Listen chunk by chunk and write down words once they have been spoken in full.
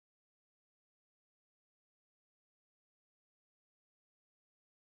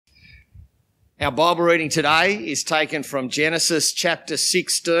Our Bible reading today is taken from Genesis chapter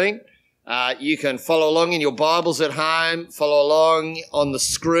 16. You can follow along in your Bibles at home, follow along on the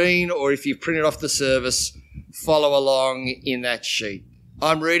screen, or if you've printed off the service, follow along in that sheet.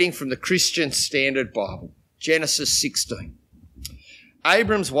 I'm reading from the Christian Standard Bible, Genesis 16.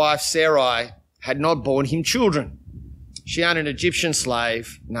 Abram's wife Sarai had not borne him children. She owned an Egyptian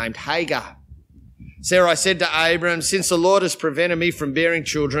slave named Hagar. Sarai said to Abram, "Since the Lord has prevented me from bearing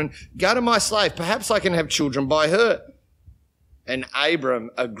children, go to my slave. Perhaps I can have children by her." And Abram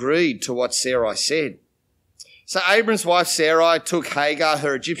agreed to what Sarai said. So Abram's wife Sarai took Hagar,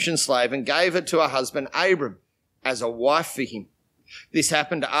 her Egyptian slave, and gave her to her husband Abram as a wife for him. This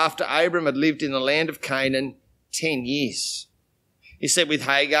happened after Abram had lived in the land of Canaan 10 years. He slept with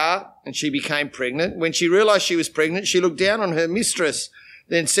Hagar, and she became pregnant. When she realized she was pregnant, she looked down on her mistress.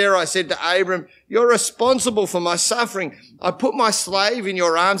 Then Sarai said to Abram, "You're responsible for my suffering. I put my slave in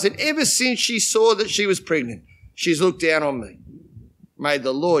your arms, and ever since she saw that she was pregnant, she's looked down on me. May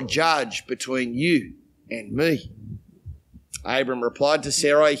the Lord judge between you and me." Abram replied to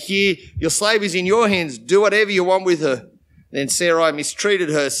Sarai, "Here, your slave is in your hands. Do whatever you want with her." Then Sarai mistreated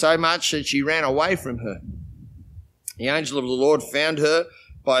her so much that she ran away from her. The angel of the Lord found her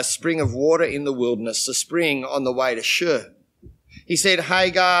by a spring of water in the wilderness, the spring on the way to Shur. He said,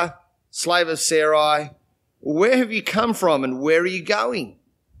 "Hagar, slave of Sarai, where have you come from and where are you going?"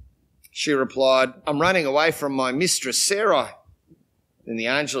 She replied, "I'm running away from my mistress Sarai." Then the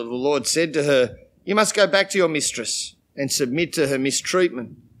angel of the Lord said to her, "You must go back to your mistress and submit to her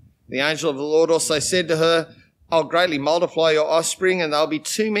mistreatment." The angel of the Lord also said to her, "I'll greatly multiply your offspring and they'll be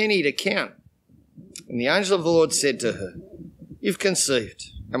too many to count." And the angel of the Lord said to her, "You've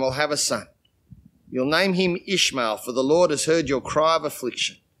conceived and will have a son. You'll name him Ishmael, for the Lord has heard your cry of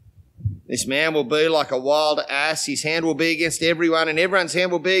affliction. This man will be like a wild ass. His hand will be against everyone, and everyone's hand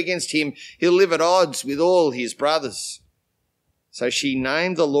will be against him. He'll live at odds with all his brothers." So she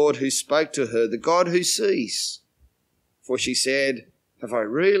named the Lord who spoke to her, the God who sees. For she said, "Have I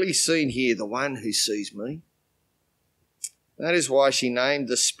really seen here the one who sees me?" That is why she named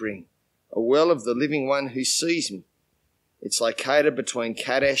the spring, a well of the living one who sees me. It's located between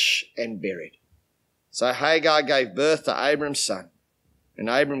Kadesh and Bered. So Hagar gave birth to Abram's son, and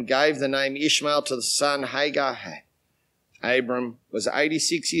Abram gave the name Ishmael to the son Hagar had. Abram was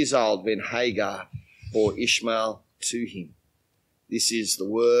 86 years old when Hagar bore Ishmael to him. This is the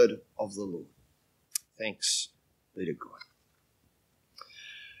word of the Lord. Thanks be to God.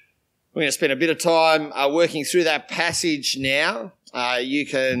 We're going to spend a bit of time working through that passage now. You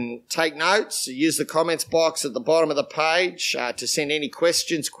can take notes, use the comments box at the bottom of the page to send any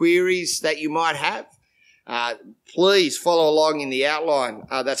questions, queries that you might have. Please follow along in the outline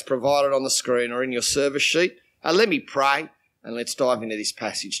that's provided on the screen or in your service sheet. Let me pray and let's dive into this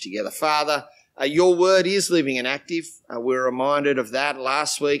passage together. Father, your word is living and active. We're reminded of that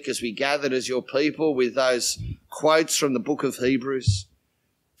last week as we gathered as your people with those quotes from the book of Hebrews.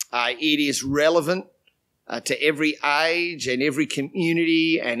 It is relevant to every age and every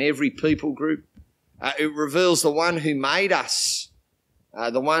community and every people group. It reveals the one who made us,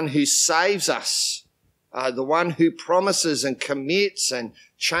 the one who saves us, the one who promises and commits and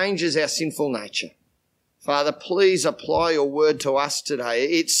changes our sinful nature. Father, please apply your word to us today.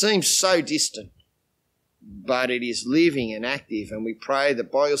 It seems so distant, but it is living and active, and we pray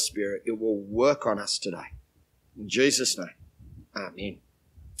that by your Spirit it will work on us today. In Jesus' name, amen.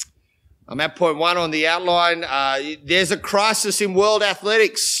 I'm at point 1 on the outline. There's a crisis in world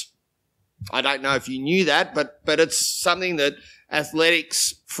athletics. I don't know if you knew that, but it's something that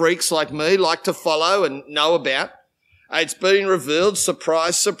athletics freaks like me like to follow and know about. It's been revealed,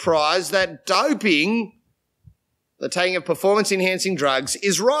 surprise, surprise, that doping, the taking of performance-enhancing drugs,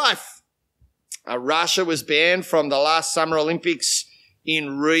 is rife. Russia was banned from the last Summer Olympics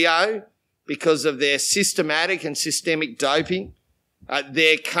in Rio because of their systematic and systemic doping.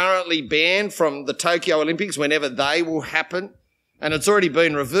 They're currently banned from the Tokyo Olympics whenever they will happen. And it's already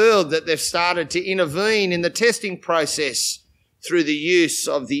been revealed that they've started to intervene in the testing process through the use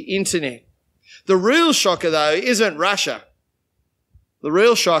of the internet. The real shocker, though, isn't Russia. The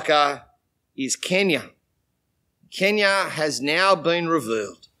real shocker is Kenya. Kenya has now been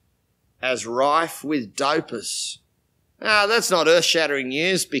revealed as rife with dopers. Now, that's not earth-shattering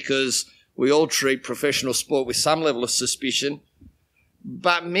news because we all treat professional sport with some level of suspicion.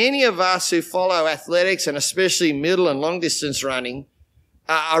 But many of us who follow athletics and especially middle and long distance running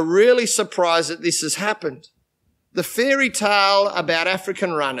are really surprised that this has happened. The fairy tale about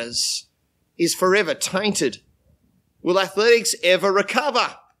African runners is forever tainted. Will athletics ever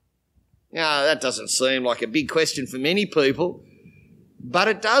recover? Now, that doesn't seem like a big question for many people, But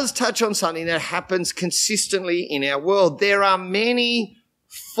it does touch on something that happens consistently in our world. There are many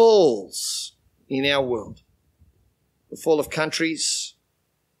falls in our world. The fall of countries,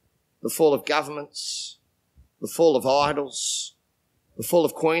 the fall of governments, the fall of idols, the fall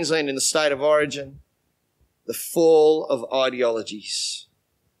of Queensland in the state of origin, the fall of ideologies.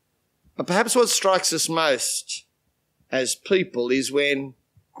 But perhaps what strikes us most as people is when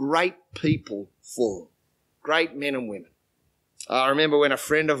great people fall, great men and women. I remember when a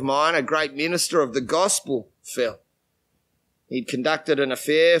friend of mine, a great minister of the gospel, fell. He'd conducted an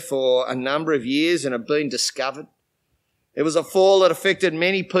affair for a number of years and had been discovered. It was a fall that affected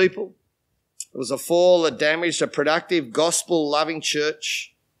many people. It was a fall that damaged a productive, gospel-loving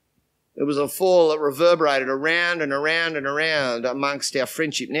church. It was a fall that reverberated around and around and around amongst our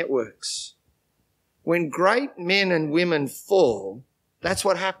friendship networks. When great men and women fall, that's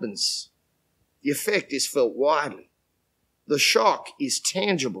what happens. The effect is felt widely. The shock is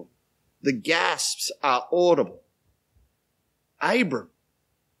tangible. The gasps are audible. Abram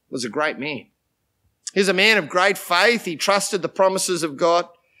was a great man. He's a man of great faith. He trusted the promises of God.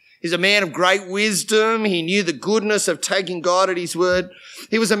 He's a man of great wisdom. He knew the goodness of taking God at his word.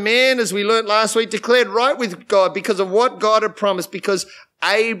 He was a man, as we learnt last week, declared right with God because of what God had promised, because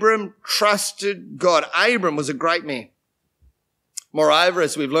Abram trusted God. Abram was a great man. Moreover,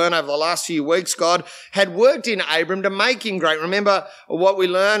 as we've learned over the last few weeks, God had worked in Abram to make him great. Remember what we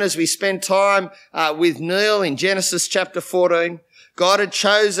learned as we spent time with Neil in Genesis chapter 14. God had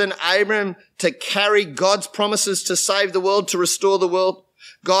chosen Abram to carry God's promises to save the world, to restore the world.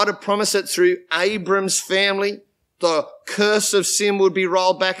 God had promised it through Abram's family. The curse of sin would be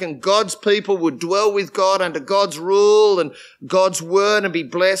rolled back and God's people would dwell with God under God's rule and God's word and be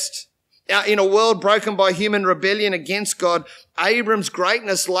blessed. In a world broken by human rebellion against God, Abram's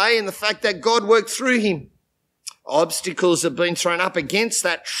greatness lay in the fact that God worked through him. Obstacles have been thrown up against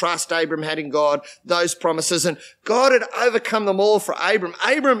that trust Abram had in God, those promises, and God had overcome them all for Abram.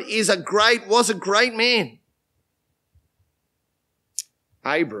 Abram was a great man.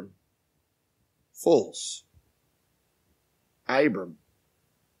 Abram falls. Abram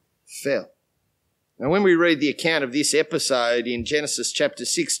fell. Now, when we read the account of this episode in Genesis chapter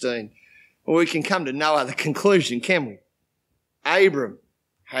 16, well, we can come to no other conclusion, can we? Abram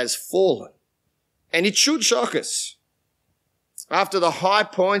has fallen. And it should shock us. After the high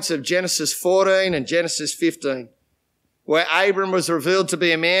points of Genesis 14 and Genesis 15, where Abram was revealed to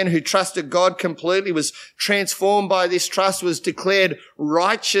be a man who trusted God completely, was transformed by this trust, was declared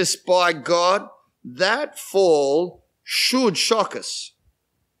righteous by God, that fall should shock us.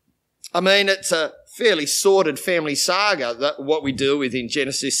 I mean, it's a fairly sordid family saga, what we deal with in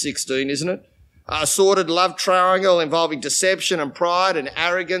Genesis 16, isn't it? A sordid love triangle involving deception and pride and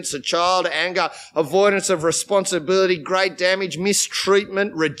arrogance, a child, anger, avoidance of responsibility, great damage,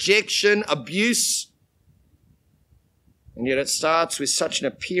 mistreatment, rejection, abuse. And yet it starts with such an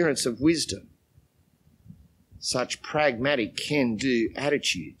appearance of wisdom, such pragmatic can-do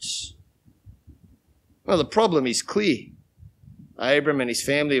attitudes. Well, the problem is clear. Abram and his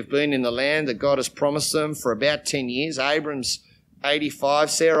family have been in the land that God has promised them for about 10 years. Abram's 85,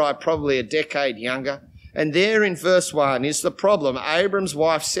 Sarai probably a decade younger. And there in verse 1 is the problem. Abram's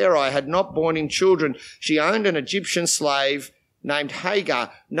wife Sarai had not borne him children. She owned an Egyptian slave named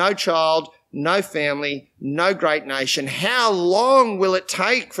Hagar. No child, no family, no great nation. How long will it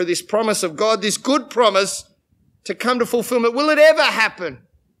take for this promise of God, this good promise, to come to fulfillment? Will it ever happen?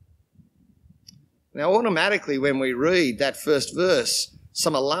 Now, automatically when we read that first verse,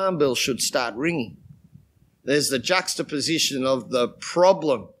 some alarm bells should start ringing. There's the juxtaposition of the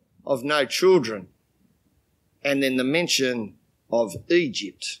problem of no children and then the mention of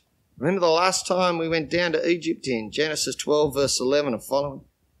Egypt. Remember the last time we went down to Egypt in Genesis 12 verse 11 and following?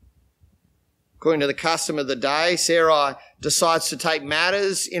 According to the custom of the day, Sarai decides to take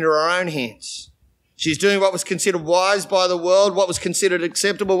matters into her own hands. She's doing what was considered wise by the world, what was considered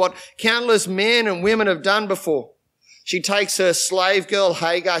acceptable, what countless men and women have done before. She takes her slave girl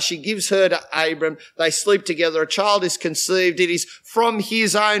Hagar, she gives her to Abram, they sleep together, a child is conceived, it is from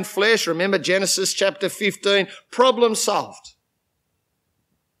his own flesh. Remember Genesis chapter 15, problem solved.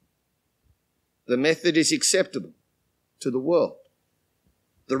 The method is acceptable to the world.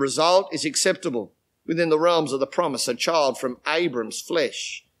 The result is acceptable within the realms of the promise, a child from Abram's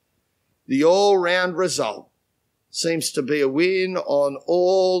flesh. The all-round result seems to be a win on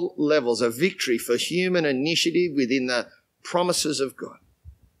all levels, a victory for human initiative within the promises of God.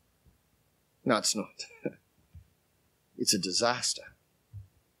 No, it's not. It's a disaster.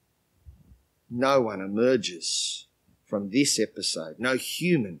 No one emerges from this episode. No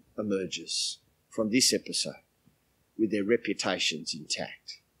human emerges from this episode with their reputations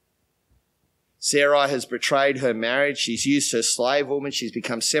intact. Sarai has betrayed her marriage. She's used her slave woman. She's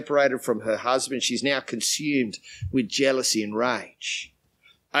become separated from her husband. She's now consumed with jealousy and rage.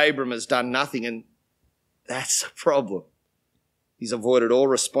 Abram has done nothing, and that's a problem. He's avoided all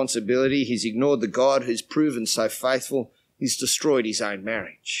responsibility. He's ignored the God who's proven so faithful. He's destroyed his own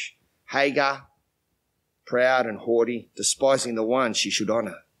marriage. Hagar, proud and haughty, despising the one she should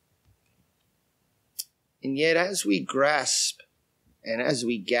honour. And yet as we grasp and as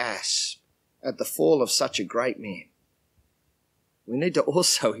we gasp at the fall of such a great man, we need to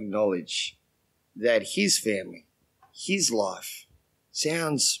also acknowledge that his family, his life,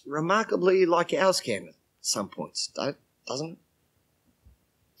 sounds remarkably like ours can at some points, doesn't it?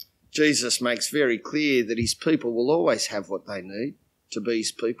 Jesus makes very clear that his people will always have what they need to be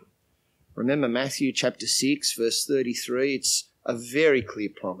his people. Remember Matthew chapter 6, verse 33, it's a very clear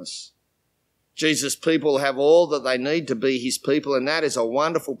promise. Jesus' people have all that they need to be his people, and that is a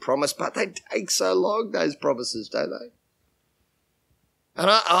wonderful promise, but they take so long, those promises, don't they? And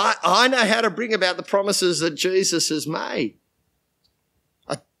I know how to bring about the promises that Jesus has made.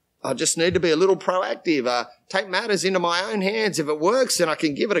 I just need to be a little proactive, take matters into my own hands. If it works, then I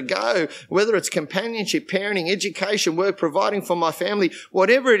can give it a go, whether it's companionship, parenting, education, work, providing for my family,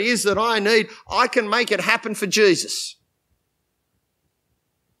 whatever it is that I need, I can make it happen for Jesus.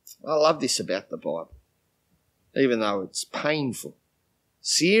 I love this about the Bible, even though it's painful,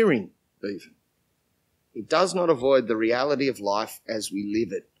 searing even. It does not avoid the reality of life as we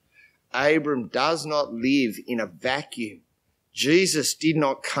live it. Abram does not live in a vacuum. Jesus did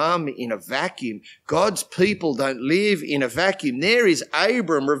not come in a vacuum. God's people don't live in a vacuum. There is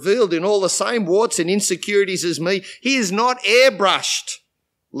Abram revealed in all the same warts and insecurities as me. He is not airbrushed,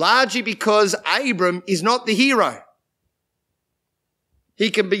 largely because Abram is not the hero.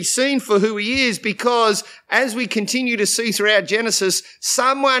 He can be seen for who he is because, as we continue to see throughout Genesis,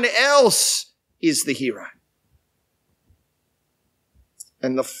 someone else is the hero.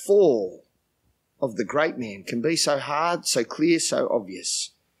 And the fall of the great man can be so hard, so clear, so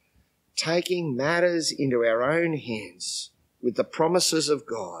obvious. Taking matters into our own hands with the promises of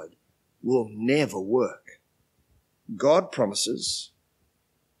God will never work. God promises,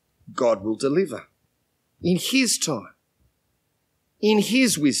 God will deliver in his time, in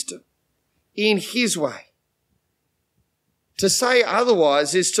his wisdom, in his way. To say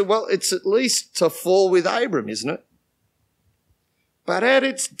otherwise is it's at least to fall with Abram, isn't it? But at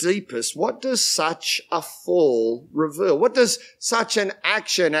its deepest, what does such a fall reveal? What does such an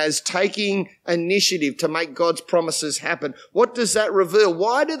action as taking initiative to make God's promises happen, what does that reveal?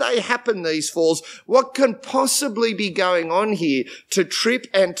 Why do they happen, these falls? What can possibly be going on here to trip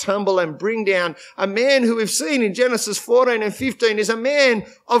and tumble and bring down a man who we've seen in Genesis 14 and 15 is a man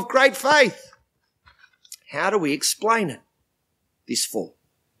of great faith? How do we explain it, this fall?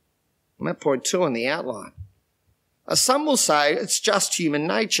 I'm at point 2 on the outline. Some will say it's just human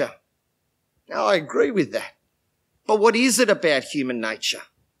nature. Now, I agree with that. But what is it about human nature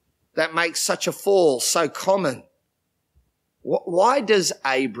that makes such a fall so common? Why does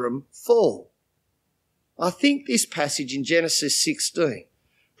Abram fall? I think this passage in Genesis 16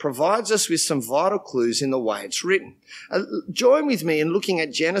 provides us with some vital clues in the way it's written. Join with me in looking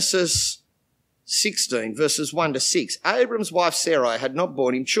at Genesis 16, verses 1 to 6. Abram's wife Sarai had not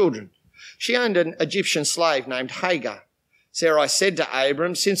borne him children. She owned an Egyptian slave named Hagar. Sarai said to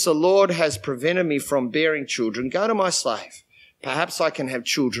Abram, "Since the Lord has prevented me from bearing children, go to my slave. Perhaps I can have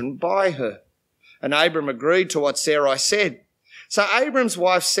children by her." And Abram agreed to what Sarai said. So Abram's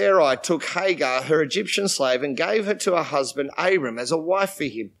wife Sarai took Hagar, her Egyptian slave, and gave her to her husband Abram as a wife for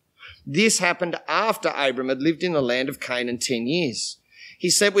him. This happened after Abram had lived in the land of Canaan 10 years.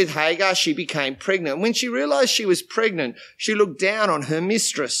 He slept with Hagar, she became pregnant. When she realized she was pregnant, she looked down on her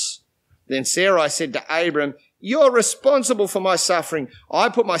mistress. Then Sarai said to Abram, "You're responsible for my suffering. I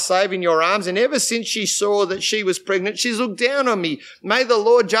put my slave in your arms, and ever since she saw that she was pregnant, she's looked down on me. May the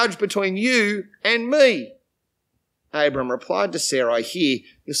Lord judge between you and me." Abram replied to Sarai, "Here,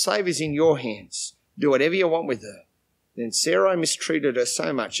 your slave is in your hands. Do whatever you want with her." Then Sarai mistreated her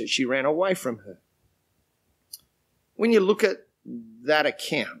so much that she ran away from her. When you look at that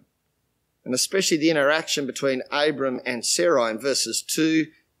account, and especially the interaction between Abram and Sarai in verses 2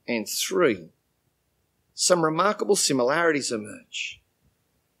 and 3, some remarkable similarities emerge.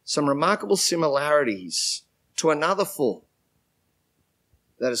 Some remarkable similarities to another fall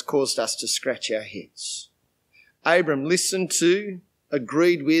that has caused us to scratch our heads. Abram listened to,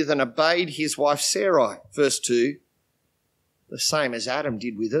 agreed with, and obeyed his wife Sarai. Verse 2, the same as Adam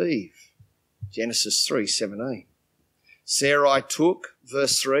did with Eve. Genesis 3:17. Sarai took,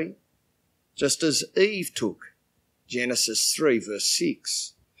 verse 3, just as Eve took. Genesis 3 verse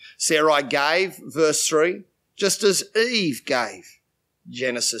 6. Sarai gave, verse 3, just as Eve gave,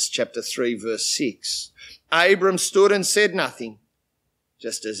 Genesis chapter 3 verse 6. Abram stood and said nothing,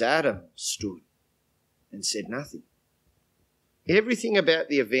 just as Adam stood and said nothing. Everything about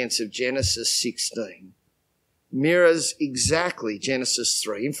the events of Genesis 16 mirrors exactly Genesis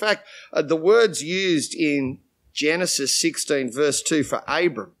 3. In fact, the words used in Genesis 16 verse 2 for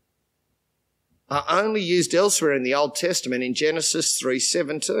Abram are only used elsewhere in the Old Testament in Genesis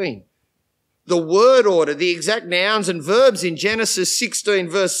 3:17. The word order, the exact nouns and verbs in Genesis 16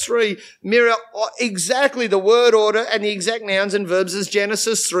 verse 3 mirror exactly the word order and the exact nouns and verbs as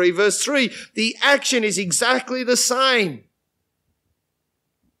Genesis 3 verse 3. The action is exactly the same.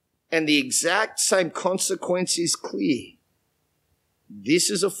 And the exact same consequence is clear. This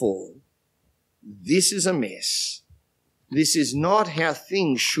is a fall. This is a mess. This is not how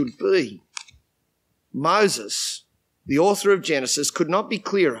things should be. Moses, the author of Genesis, could not be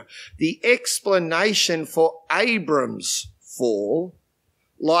clearer. The explanation for Abram's fall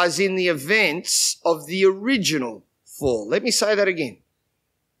lies in the events of the original fall. Let me say that again.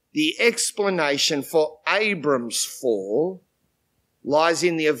 The explanation for Abram's fall lies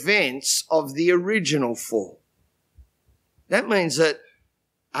in the events of the original fall. That means that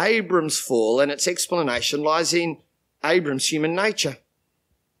Abram's fall and its explanation lies in Abram's human nature.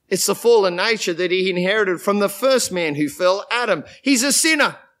 It's the fallen nature that he inherited from the first man who fell, Adam. He's a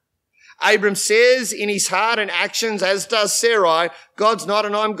sinner. Abram says in his heart and actions, as does Sarai, God's not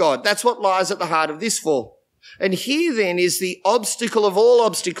and I'm God. That's what lies at the heart of this fall. And here then is the obstacle of all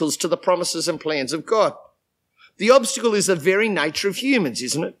obstacles to the promises and plans of God. The obstacle is the very nature of humans,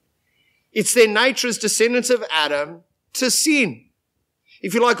 isn't it? It's their nature as descendants of Adam to sin.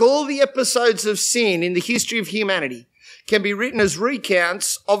 If you like, all the episodes of sin in the history of humanity can be written as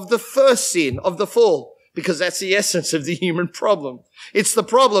recounts of the first sin, of the fall, because that's the essence of the human problem. It's the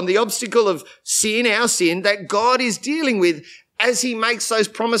problem, the obstacle of sin, our sin, that God is dealing with as he makes those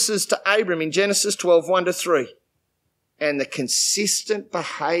promises to Abram in Genesis 12, 1-3. And the consistent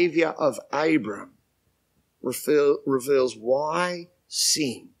behaviour of Abram reveals why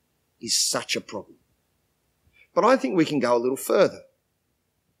sin is such a problem. But I think we can go a little further.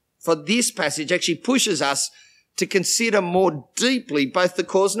 For this passage actually pushes us to consider more deeply both the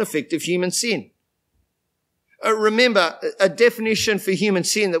cause and effect of human sin. Remember, a definition for human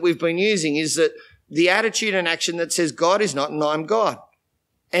sin that we've been using is that the attitude and action that says God is not and I'm God.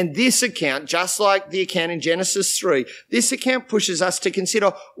 And this account, just like the account in Genesis 3, this account pushes us to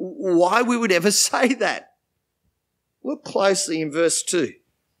consider why we would ever say that. Look closely in verse 2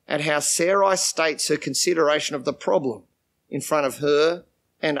 at how Sarai states her consideration of the problem in front of her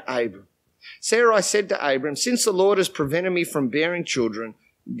and Abram. Sarai said to Abram, since the Lord has prevented me from bearing children,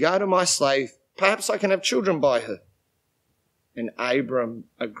 go to my slave, perhaps I can have children by her. And Abram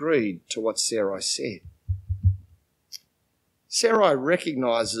agreed to what Sarai said. Sarai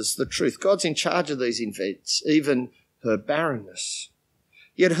recognises the truth. God's in charge of these events, even her barrenness.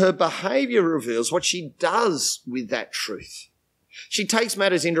 Yet her behaviour reveals what she does with that truth. She takes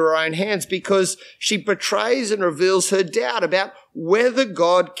matters into her own hands because she betrays and reveals her doubt about whether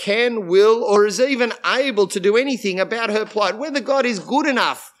God can, will, or is even able to do anything about her plight, whether God is good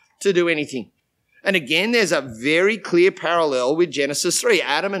enough to do anything. And again, there's a very clear parallel with Genesis 3.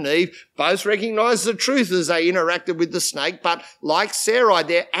 Adam and Eve both recognised the truth as they interacted with the snake, but like Sarai,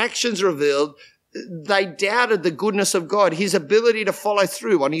 their actions revealed they doubted the goodness of God, his ability to follow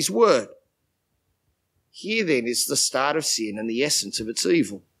through on his word. Here then is the start of sin and the essence of its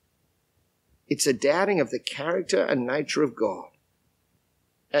evil. It's a doubting of the character and nature of God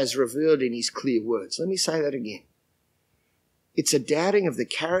as revealed in his clear words. Let me say that again. It's a doubting of the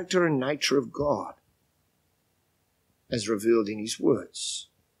character and nature of God as revealed in his words.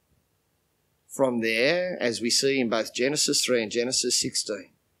 From there, as we see in both Genesis 3 and Genesis 16,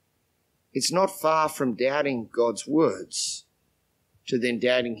 it's not far from doubting God's words to then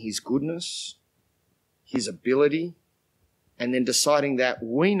doubting his goodness, his ability, and then deciding that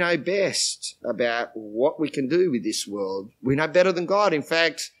we know best about what we can do with this world. We know better than God. In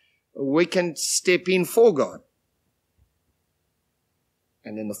fact, we can step in for God.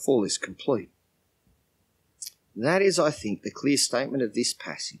 And then the fall is complete. That is, I think, the clear statement of this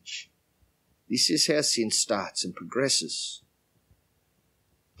passage. This is how sin starts and progresses.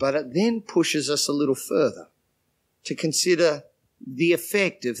 But it then pushes us a little further to consider the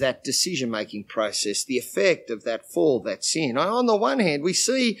effect of that decision-making process, the effect of that fall, that sin. On the one hand, we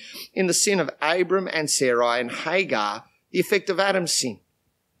see in the sin of Abram and Sarai and Hagar the effect of Adam's sin.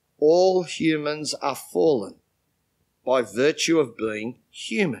 All humans are fallen by virtue of being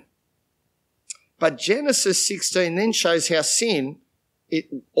human. But Genesis 16 then shows how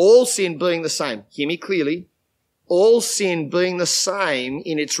all sin being the same, hear me clearly, all sin being the same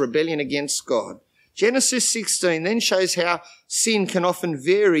in its rebellion against God. Genesis 16 then shows how sin can often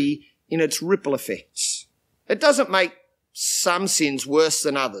vary in its ripple effects. It doesn't make some sins worse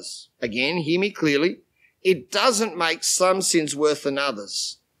than others. Again, hear me clearly. It doesn't make some sins worse than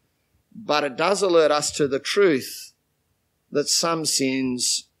others, but it does alert us to the truth that some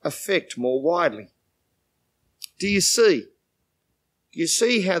sins affect more widely. Do you see? Do you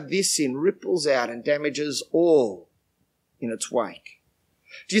see how this sin ripples out and damages all in its wake?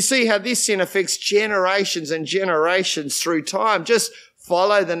 Do you see how this sin affects generations and generations through time? Just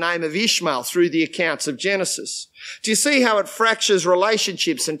follow the name of Ishmael through the accounts of Genesis. Do you see how it fractures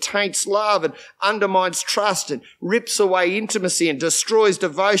relationships and taints love and undermines trust and rips away intimacy and destroys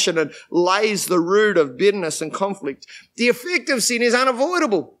devotion and lays the root of bitterness and conflict? The effect of sin is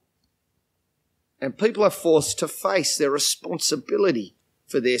unavoidable, and people are forced to face their responsibility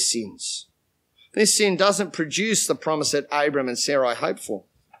for their sins. This sin doesn't produce the promise that Abram and Sarai hoped for.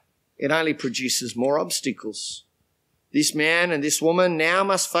 It only produces more obstacles. This man and this woman now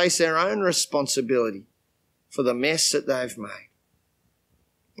must face their own responsibility for the mess that they've made.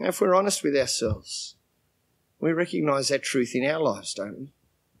 Now, if we're honest with ourselves, we recognise that truth in our lives, don't we?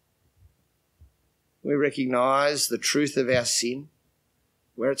 We recognise the truth of our sin,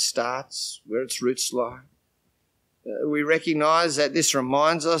 where it starts, where its roots lie. We recognise that this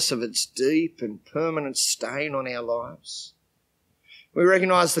reminds us of its deep and permanent stain on our lives. We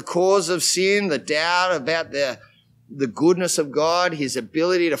recognise the cause of sin, the doubt about the goodness of God, his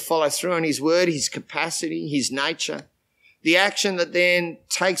ability to follow through on his word, his capacity, his nature. The action that then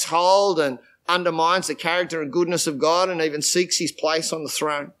takes hold and undermines the character and goodness of God and even seeks his place on the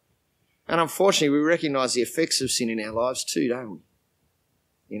throne. And unfortunately, we recognise the effects of sin in our lives too, don't we?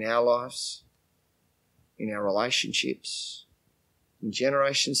 In our lives, in our relationships, in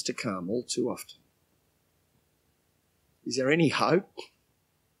generations to come, all too often. Is there any hope?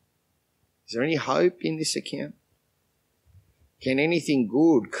 Is there any hope in this account? Can anything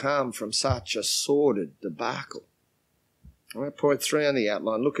good come from such a sordid debacle? I'm going to point 3 on the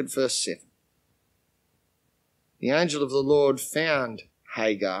outline. Look at verse 7. The angel of the Lord found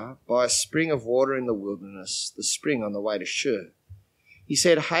Hagar by a spring of water in the wilderness, the spring on the way to Shur. He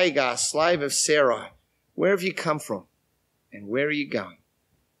said, Hagar, slave of Sarai, where have you come from and where are you going?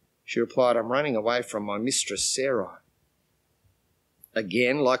 She replied, I'm running away from my mistress Sarai.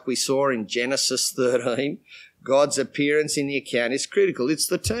 Again, like we saw in Genesis 13, God's appearance in the account is critical. It's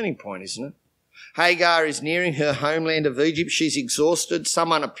the turning point, isn't it? Hagar is nearing her homeland of Egypt. She's exhausted.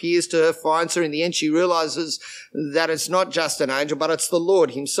 Someone appears to her, finds her. In the end, she realizes that it's not just an angel, but it's the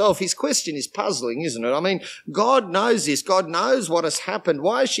Lord himself. His question is puzzling, isn't it? I mean, God knows this. God knows what has happened.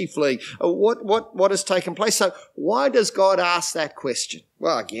 Why is she fleeing? What has taken place? So why does God ask that question?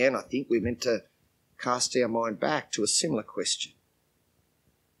 Well, again, I think we're meant to cast our mind back to a similar question.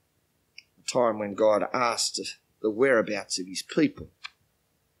 A time when God asked the whereabouts of his people.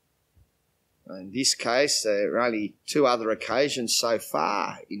 In this case, there are only 2 other occasions so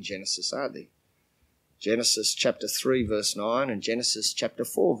far in Genesis, aren't there? Genesis chapter 3 verse 9 and Genesis chapter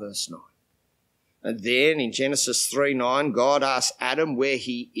 4 verse 9. And then in Genesis 3:9, God asks Adam where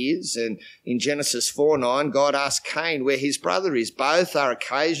he is, and in Genesis 4:9, God asks Cain where his brother is. Both are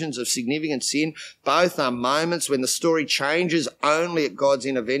occasions of significant sin. Both are moments when the story changes only at God's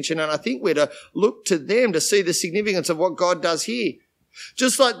intervention, and I think we're to look to them to see the significance of what God does here.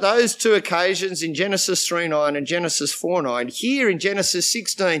 Just like those 2 occasions in Genesis 3:9 and Genesis 4:9, here in Genesis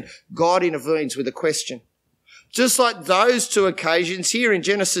 16, God intervenes with a question. Just like those 2 occasions here in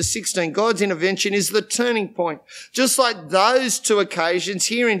Genesis 16, God's intervention is the turning point. Just like those 2 occasions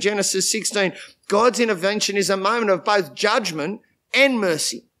here in Genesis 16, God's intervention is a moment of both judgment and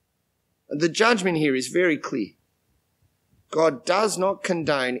mercy. The judgment here is very clear. God does not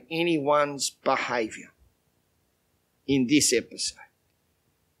condone anyone's behaviour in this episode,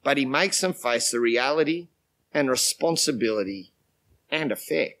 but he makes them face the reality and responsibility and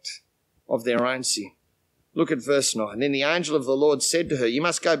effect of their own sin. Look at verse 9. Then the angel of the Lord said to her, you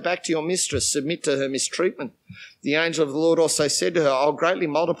must go back to your mistress, submit to her mistreatment. The angel of the Lord also said to her, I'll greatly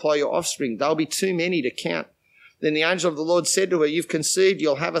multiply your offspring. They'll be too many to count. Then the angel of the Lord said to her, you've conceived,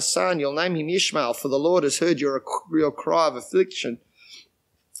 you'll have a son, you'll name him Ishmael, for the Lord has heard your cry of affliction.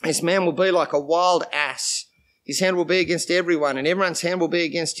 This man will be like a wild ass. His hand will be against everyone, and everyone's hand will be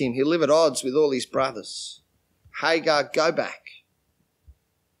against him. He'll live at odds with all his brothers. Hagar, go back.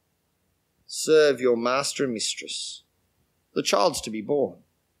 Serve your master and mistress. The child's to be born.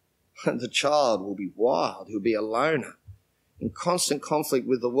 The child will be wild. He'll be a loner. in constant conflict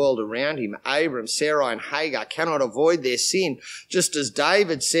with the world around him. Abram, Sarai and Hagar cannot avoid their sin, just as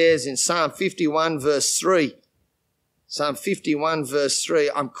David says in Psalm 51 verse 3. Psalm 51 verse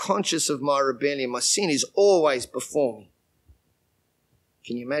 3, I'm conscious of my rebellion. My sin is always before me.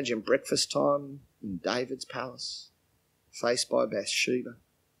 Can you imagine breakfast time in David's palace, faced by Bathsheba?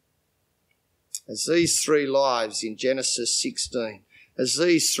 As these three lives in Genesis 16, as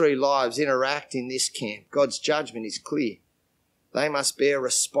these three lives interact in this camp, God's judgment is clear. They must bear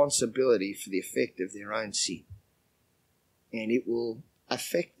responsibility for the effect of their own sin, and it will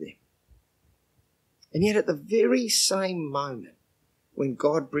affect them. And yet at the very same moment when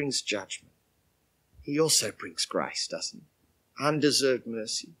God brings judgment, he also brings grace, doesn't he? Undeserved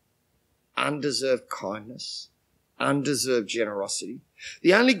mercy, undeserved kindness, undeserved generosity.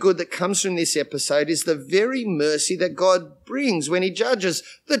 The only good that comes from this episode is the very mercy that God brings when he judges.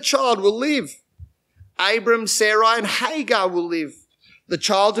 The child will live. Abram, Sarai and Hagar will live. The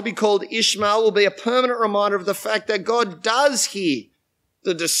child to be called Ishmael will be a permanent reminder of the fact that God does hear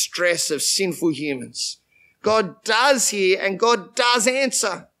the distress of sinful humans. God does hear and God does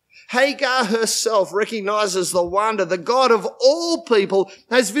answer. Hagar herself recognizes the wonder. The God of all people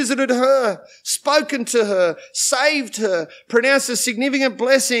has visited her, spoken to her, saved her, pronounced a significant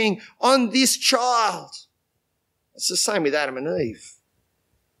blessing on this child. It's the same with Adam and Eve.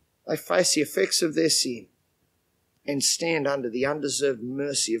 They face the effects of their sin and stand under the undeserved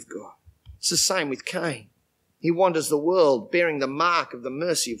mercy of God. It's the same with Cain. He wanders the world bearing the mark of the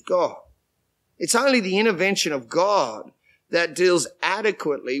mercy of God. It's only the intervention of God that deals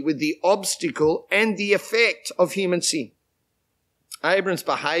adequately with the obstacle and the effect of human sin. Abram's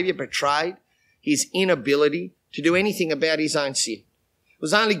behaviour betrayed his inability to do anything about his own sin. It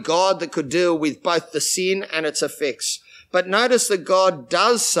was only God that could deal with both the sin and its effects. But notice that God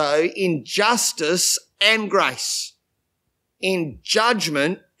does so in justice and grace, in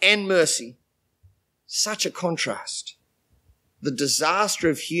judgment and mercy. Such a contrast. The disaster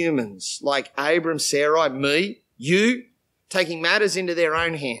of humans like Abram, Sarai, me, you, taking matters into their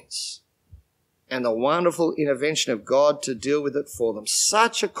own hands, and the wonderful intervention of God to deal with it for them.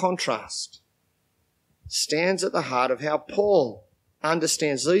 Such a contrast stands at the heart of how Paul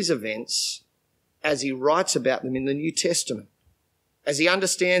understands these events as he writes about them in the New Testament, as he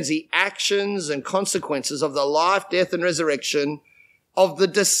understands the actions and consequences of the life, death and resurrection of the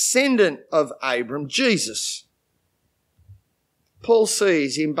descendant of Abram, Jesus. Paul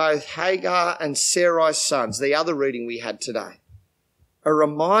sees in both Hagar and Sarai's sons, the other reading we had today, a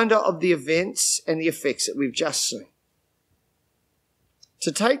reminder of the events and the effects that we've just seen.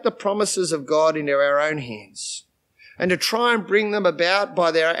 To take the promises of God into our own hands and to try and bring them about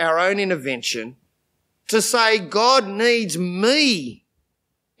by our own intervention, to say God needs me.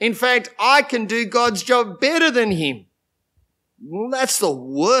 In fact, I can do God's job better than him. Well, that's the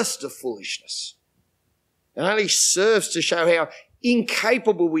worst of foolishness. It only serves to show how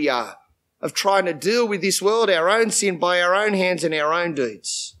incapable we are of trying to deal with this world, our own sin, by our own hands and our own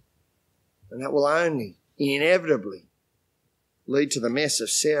deeds. And that will only inevitably lead to the mess of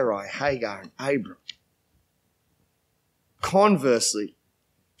Sarai, Hagar and Abram. Conversely,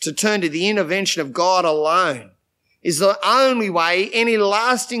 to turn to the intervention of God alone is the only way any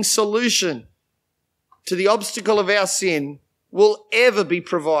lasting solution to the obstacle of our sin will ever be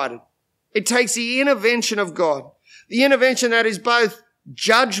provided. It takes the intervention of God, the intervention that is both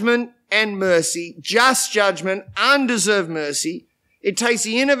judgment and mercy, just judgment, undeserved mercy. It takes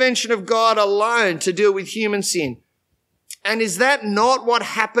the intervention of God alone to deal with human sin. And is that not what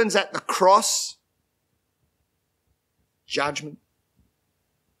happens at the cross? Judgment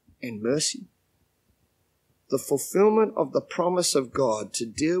and mercy. The fulfillment of the promise of God to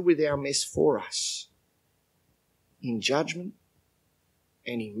deal with our mess for us in judgment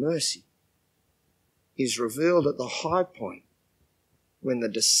and in mercy is revealed at the high point when the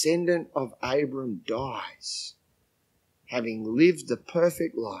descendant of Abram dies, having lived the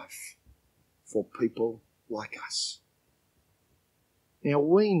perfect life for people like us. Now,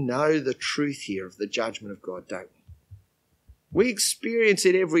 we know the truth here of the judgment of God, don't we? We experience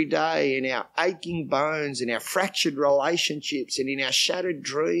it every day in our aching bones, in our fractured relationships, and in our shattered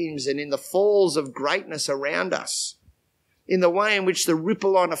dreams, and in the falls of greatness around us, in the way in which the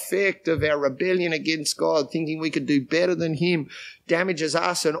ripple-on effect of our rebellion against God, thinking we could do better than him, damages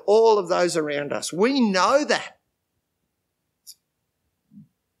us and all of those around us. We know that.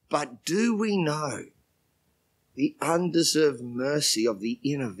 But do we know the undeserved mercy of the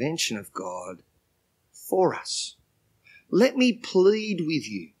intervention of God for us? Let me plead with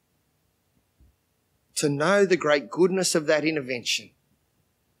you to know the great goodness of that intervention.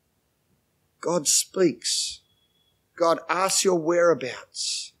 God speaks God asks your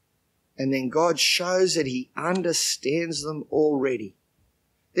whereabouts, and then God shows that he understands them already.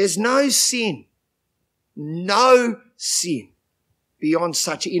 There's no sin beyond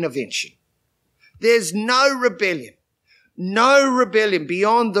such intervention. There's no rebellion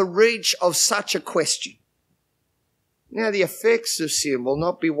beyond the reach of such a question. Now, the effects of sin will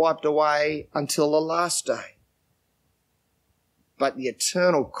not be wiped away until the last day, but the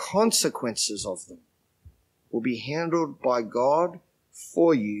eternal consequences of them will be handled by God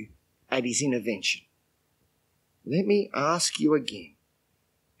for you at his intervention. Let me ask you again,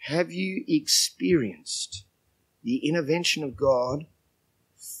 have you experienced the intervention of God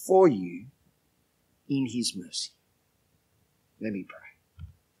for you in his mercy? Let me pray.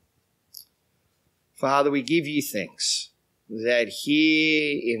 Father, we give you thanks that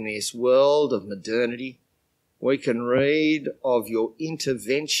here in this world of modernity, we can read of your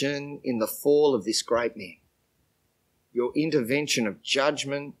intervention in the fall of this great man, your intervention of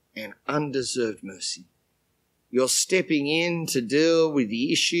judgment and undeserved mercy. You're stepping in to deal with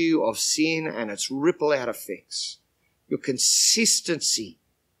the issue of sin and its ripple out effects. Your consistency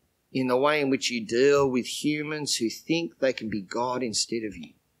in the way in which you deal with humans who think they can be God instead of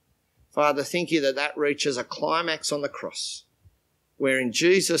you. Father, thank you that reaches a climax on the cross, where in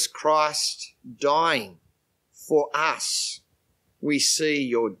Jesus Christ dying for us, we see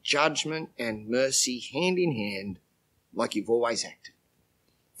your judgment and mercy hand in hand like you've always acted.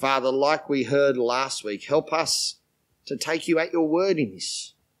 Father, like we heard last week, help us to take you at your word in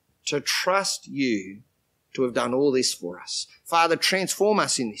this, to trust you to have done all this for us. Father, transform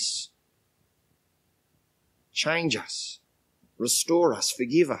us in this. Change us, restore us,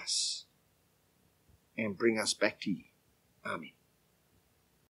 forgive us, and bring us back to you. Amen.